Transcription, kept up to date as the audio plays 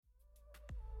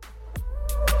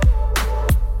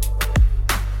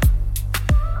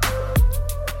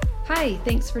Hi,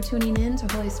 thanks for tuning in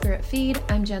to Holy Spirit Feed.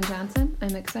 I'm Jen Johnson.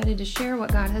 I'm excited to share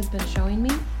what God has been showing me.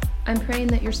 I'm praying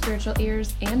that your spiritual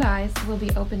ears and eyes will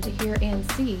be open to hear and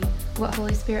see what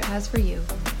Holy Spirit has for you.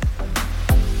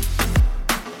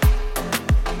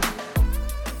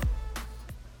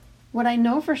 What I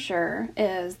know for sure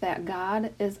is that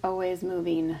God is always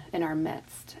moving in our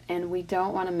midst, and we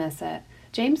don't want to miss it.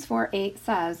 James 4:8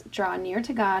 says, "Draw near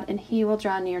to God, and He will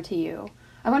draw near to you."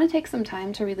 I want to take some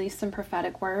time to release some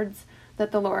prophetic words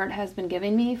that the Lord has been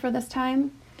giving me for this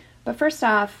time. But first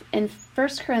off, in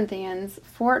 1 Corinthians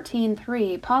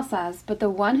 14:3, Paul says, "But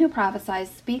the one who prophesies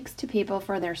speaks to people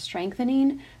for their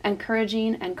strengthening,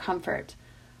 encouraging, and comfort."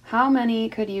 How many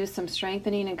could use some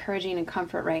strengthening, encouraging, and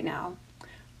comfort right now?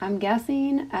 I'm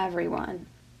guessing everyone.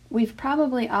 We've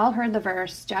probably all heard the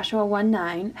verse, Joshua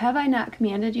 1:9, "Have I not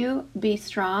commanded you? Be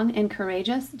strong and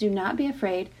courageous. Do not be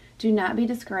afraid. Do not be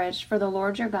discouraged, for the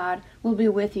Lord your God will be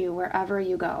with you wherever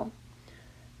you go."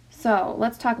 So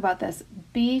let's talk about this.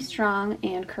 Be strong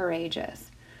and courageous.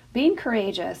 Being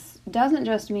courageous doesn't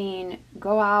just mean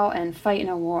go out and fight in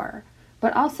a war,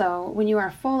 but also when you are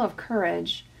full of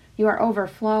courage, you are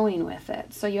overflowing with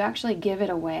it. So you actually give it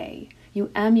away.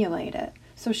 You emulate it.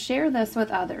 So share this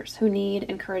with others who need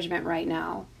encouragement right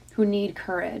now, who need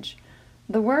courage.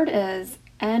 The word is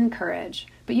encourage,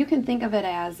 but you can think of it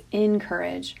as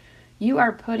encourage. You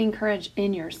are putting courage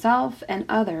in yourself and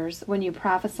others when you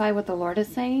prophesy what the Lord is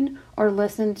saying or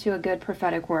listen to a good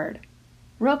prophetic word.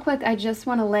 Real quick, I just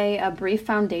want to lay a brief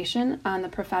foundation on the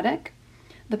prophetic.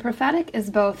 The prophetic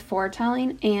is both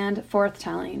foretelling and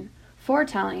forthtelling.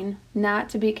 Foretelling, not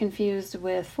to be confused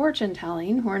with fortune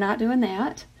telling, we're not doing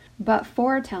that, but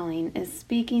foretelling is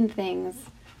speaking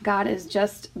things God is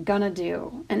just gonna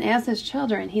do. And as His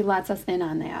children, He lets us in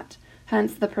on that.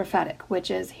 Hence the prophetic,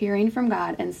 which is hearing from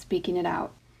God and speaking it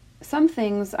out. Some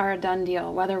things are a done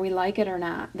deal, whether we like it or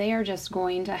not. They are just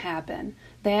going to happen.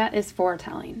 That is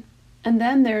foretelling. And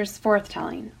then there's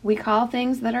forthtelling. We call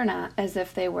things that are not as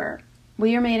if they were.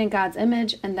 We are made in God's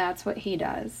image, and that's what He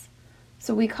does.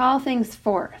 So we call things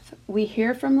forth. We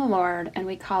hear from the Lord, and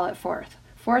we call it forth.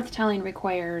 Forthtelling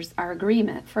requires our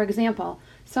agreement. For example,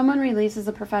 someone releases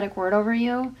a prophetic word over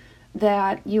you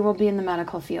that you will be in the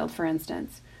medical field, for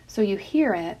instance. So you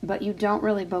hear it, but you don't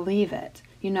really believe it.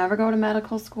 You never go to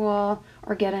medical school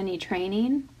or get any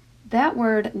training. That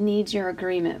word needs your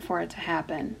agreement for it to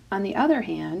happen. On the other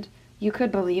hand, you could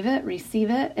believe it, receive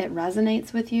it, it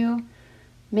resonates with you.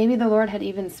 Maybe the Lord had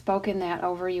even spoken that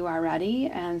over you already,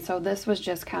 and so this was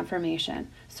just confirmation.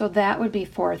 So that would be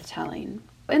forthtelling.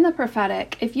 In the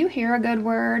prophetic, if you hear a good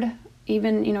word,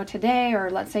 even today, or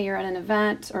let's say you're at an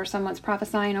event or someone's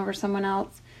prophesying over someone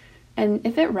else, and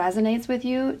if it resonates with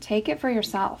you, take it for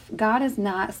yourself. God is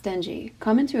not stingy.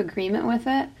 Come into agreement with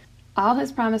it. All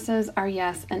His promises are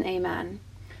yes and amen.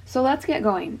 So let's get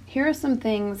going. Here are some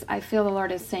things I feel the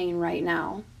Lord is saying right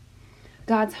now.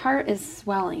 God's heart is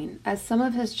swelling as some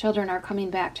of His children are coming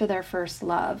back to their first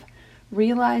love,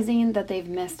 realizing that they've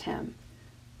missed Him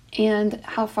and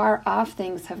how far off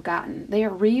things have gotten. They are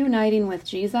reuniting with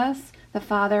Jesus, the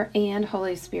Father, and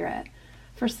Holy Spirit.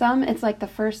 For some, it's like the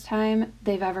first time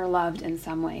they've ever loved in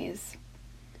some ways.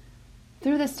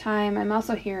 Through this time, I'm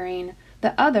also hearing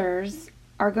that others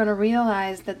are going to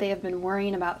realize that they have been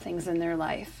worrying about things in their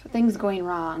life, things going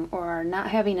wrong or not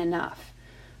having enough.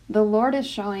 The Lord is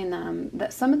showing them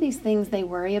that some of these things they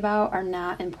worry about are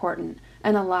not important,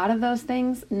 and a lot of those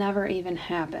things never even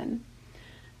happen.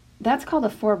 That's called a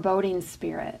foreboding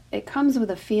spirit. It comes with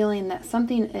a feeling that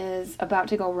something is about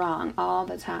to go wrong all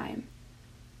the time.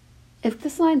 If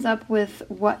this lines up with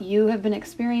what you have been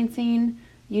experiencing,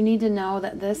 you need to know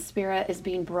that this spirit is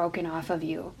being broken off of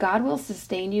you. God will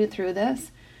sustain you through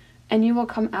this, and you will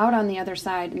come out on the other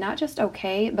side not just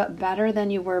okay, but better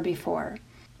than you were before.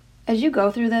 As you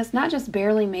go through this, not just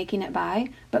barely making it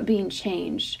by, but being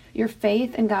changed. Your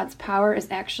faith in God's power is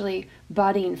actually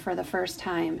budding for the first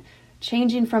time,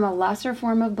 changing from a lesser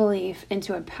form of belief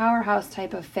into a powerhouse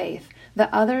type of faith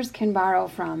that others can borrow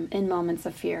from in moments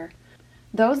of fear.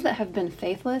 Those that have been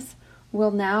faithless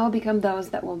will now become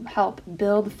those that will help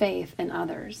build faith in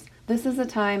others. This is a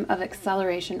time of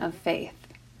acceleration of faith.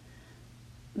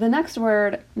 The next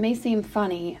word may seem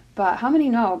funny, but how many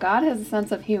know God has a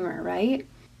sense of humor, right?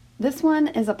 This one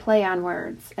is a play on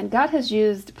words, and God has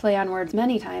used play on words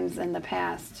many times in the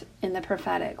past in the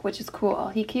prophetic, which is cool.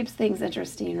 He keeps things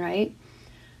interesting, right?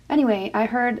 Anyway, I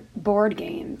heard board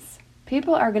games.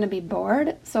 People are going to be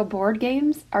bored, so board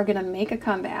games are going to make a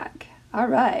comeback. All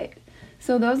right.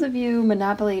 So those of you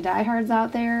Monopoly diehards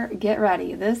out there, get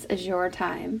ready. This is your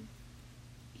time.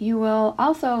 You will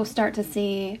also start to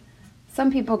see Some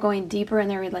people going deeper in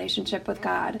their relationship with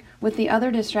God. With the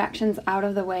other distractions out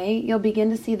of the way, you'll begin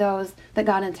to see those that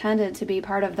God intended to be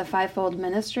part of the fivefold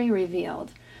ministry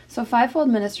revealed. So fivefold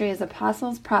ministry is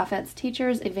apostles, prophets,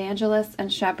 teachers, evangelists,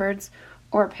 and shepherds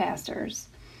or pastors.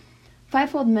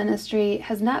 Fivefold ministry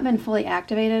has not been fully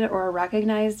activated or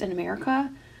recognized in America,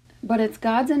 but it's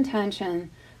God's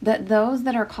intention that those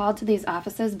that are called to these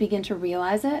offices begin to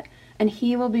realize it, and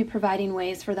He will be providing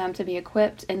ways for them to be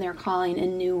equipped in their calling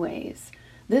in new ways.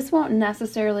 This won't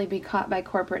necessarily be caught by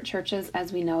corporate churches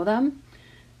as we know them.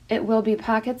 It will be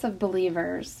pockets of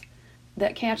believers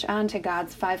that catch on to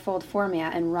God's fivefold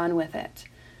format and run with it.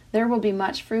 There will be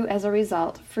much fruit as a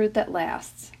result, fruit that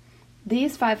lasts.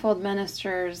 These fivefold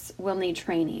ministers will need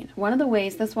training. One of the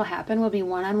ways this will happen will be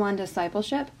one-on-one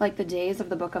discipleship, like the days of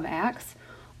the book of Acts,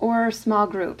 or small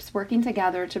groups working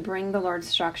together to bring the Lord's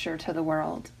structure to the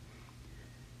world.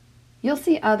 You'll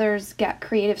see others get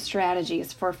creative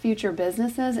strategies for future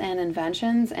businesses and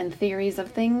inventions and theories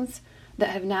of things that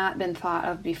have not been thought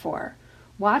of before.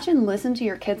 Watch and listen to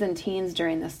your kids and teens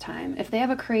during this time. If they have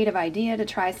a creative idea to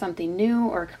try something new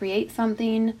or create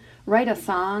something, write a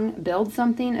song, build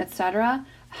something, etc.,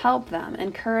 help them,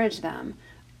 encourage them.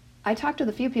 I talked with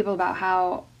a few people about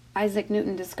how Isaac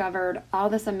Newton discovered all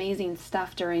this amazing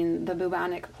stuff during the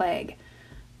bubonic plague.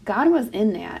 God was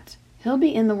in that. He'll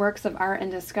be in the works of art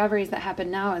and discoveries that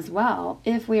happen now as well,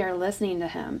 if we are listening to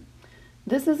Him.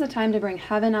 This is a time to bring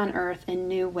heaven on earth in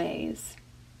new ways.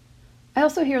 I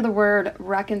also hear the word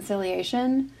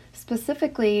reconciliation,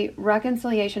 specifically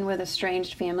reconciliation with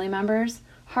estranged family members.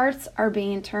 Hearts are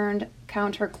being turned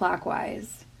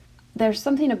counterclockwise. There's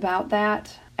something about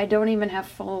that. I don't even have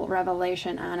full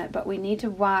revelation on it, but we need to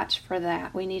watch for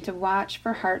that. We need to watch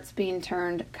for hearts being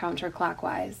turned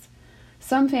counterclockwise.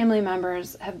 Some family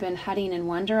members have been heading in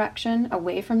one direction,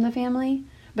 away from the family,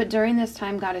 but during this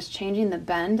time, God is changing the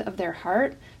bend of their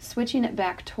heart, switching it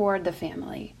back toward the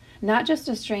family. Not just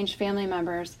estranged family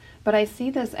members, but I see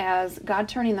this as God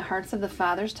turning the hearts of the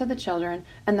fathers to the children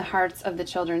and the hearts of the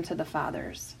children to the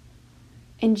fathers.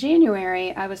 In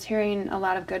January, I was hearing a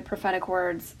lot of good prophetic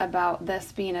words about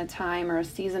this being a time or a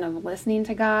season of listening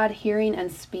to God, hearing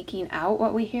and speaking out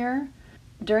what we hear.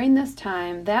 During this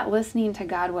time, that listening to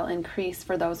God will increase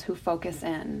for those who focus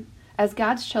in. As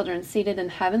God's children seated in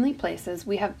heavenly places,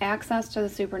 we have access to the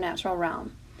supernatural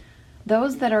realm.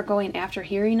 Those that are going after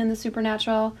hearing in the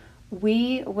supernatural,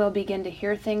 we will begin to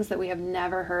hear things that we have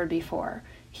never heard before.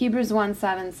 Hebrews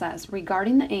 1:7 says,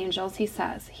 regarding the angels, he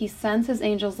says, He sends His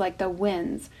angels like the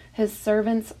winds, His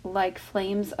servants like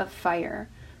flames of fire.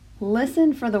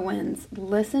 Listen for the winds,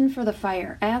 listen for the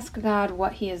fire. Ask God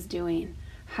what He is doing,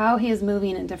 how He is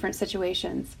moving in different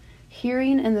situations.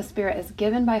 Hearing in the Spirit is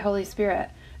given by Holy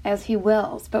Spirit as He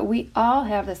wills, but we all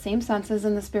have the same senses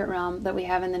in the spirit realm that we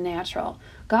have in the natural.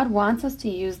 God wants us to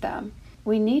use them.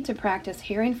 We need to practice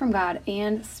hearing from God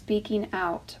and speaking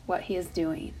out what He is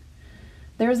doing.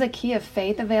 There is a key of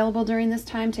faith available during this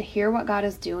time to hear what God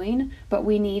is doing, but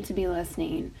we need to be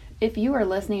listening. If you are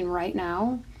listening right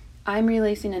now, I'm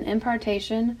releasing an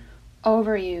impartation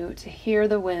over you to hear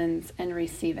the winds and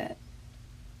receive it.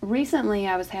 Recently,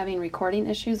 I was having recording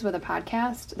issues with a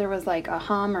podcast. There was like a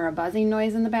hum or a buzzing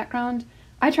noise in the background.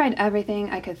 I tried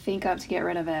everything I could think of to get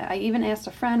rid of it. I even asked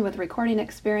a friend with recording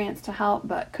experience to help,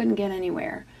 but couldn't get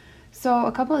anywhere. So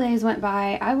a couple of days went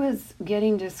by. I was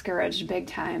getting discouraged big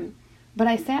time. But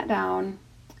I sat down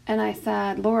and I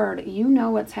said, Lord, you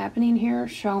know what's happening here.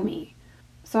 Show me.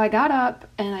 So I got up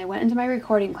and I went into my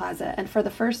recording closet, and for the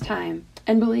first time,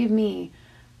 and believe me,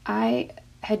 I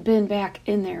had been back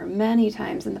in there many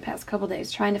times in the past couple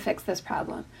days trying to fix this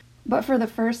problem. But for the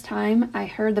first time, I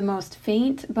heard the most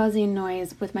faint buzzing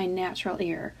noise with my natural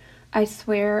ear. I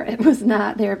swear it was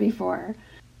not there before.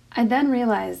 I then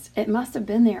realized it must have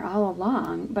been there all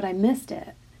along, but I missed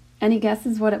it. Any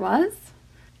guesses what it was?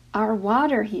 Our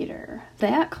water heater.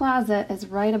 That closet is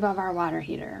right above our water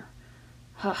heater.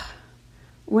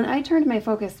 When I turned my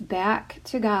focus back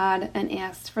to God and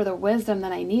asked for the wisdom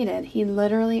that I needed, He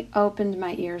literally opened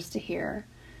my ears to hear.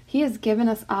 He has given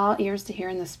us all ears to hear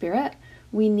in the Spirit.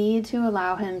 We need to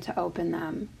allow Him to open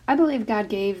them. I believe God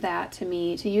gave that to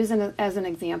me to use as an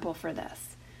example for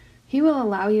this. He will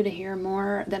allow you to hear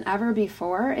more than ever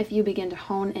before if you begin to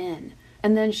hone in,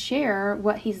 and then share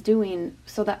what He's doing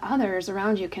so that others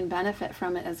around you can benefit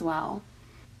from it as well.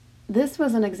 This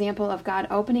was an example of God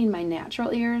opening my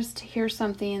natural ears to hear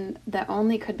something that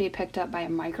only could be picked up by a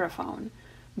microphone.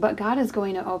 But God is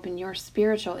going to open your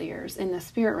spiritual ears in the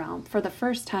spirit realm for the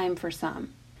first time for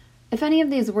some. If any of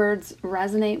these words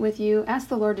resonate with you, ask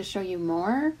the Lord to show you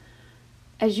more.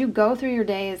 As you go through your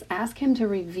days, ask Him to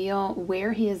reveal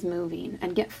where He is moving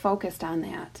and get focused on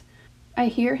that. I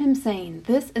hear him saying,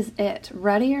 "This is it.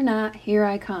 Ready or not, here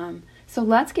I come." So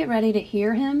let's get ready to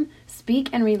hear him speak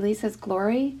and release his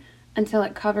glory until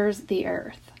it covers the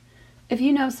earth. If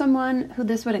you know someone who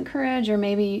this would encourage, or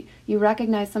maybe you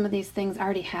recognize some of these things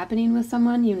already happening with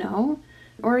someone you know,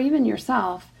 or even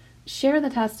yourself, share the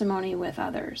testimony with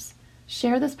others.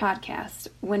 Share this podcast.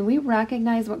 When we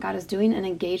recognize what God is doing and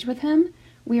engage with him,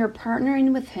 we are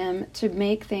partnering with him to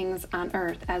make things on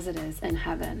earth as it is in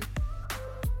heaven.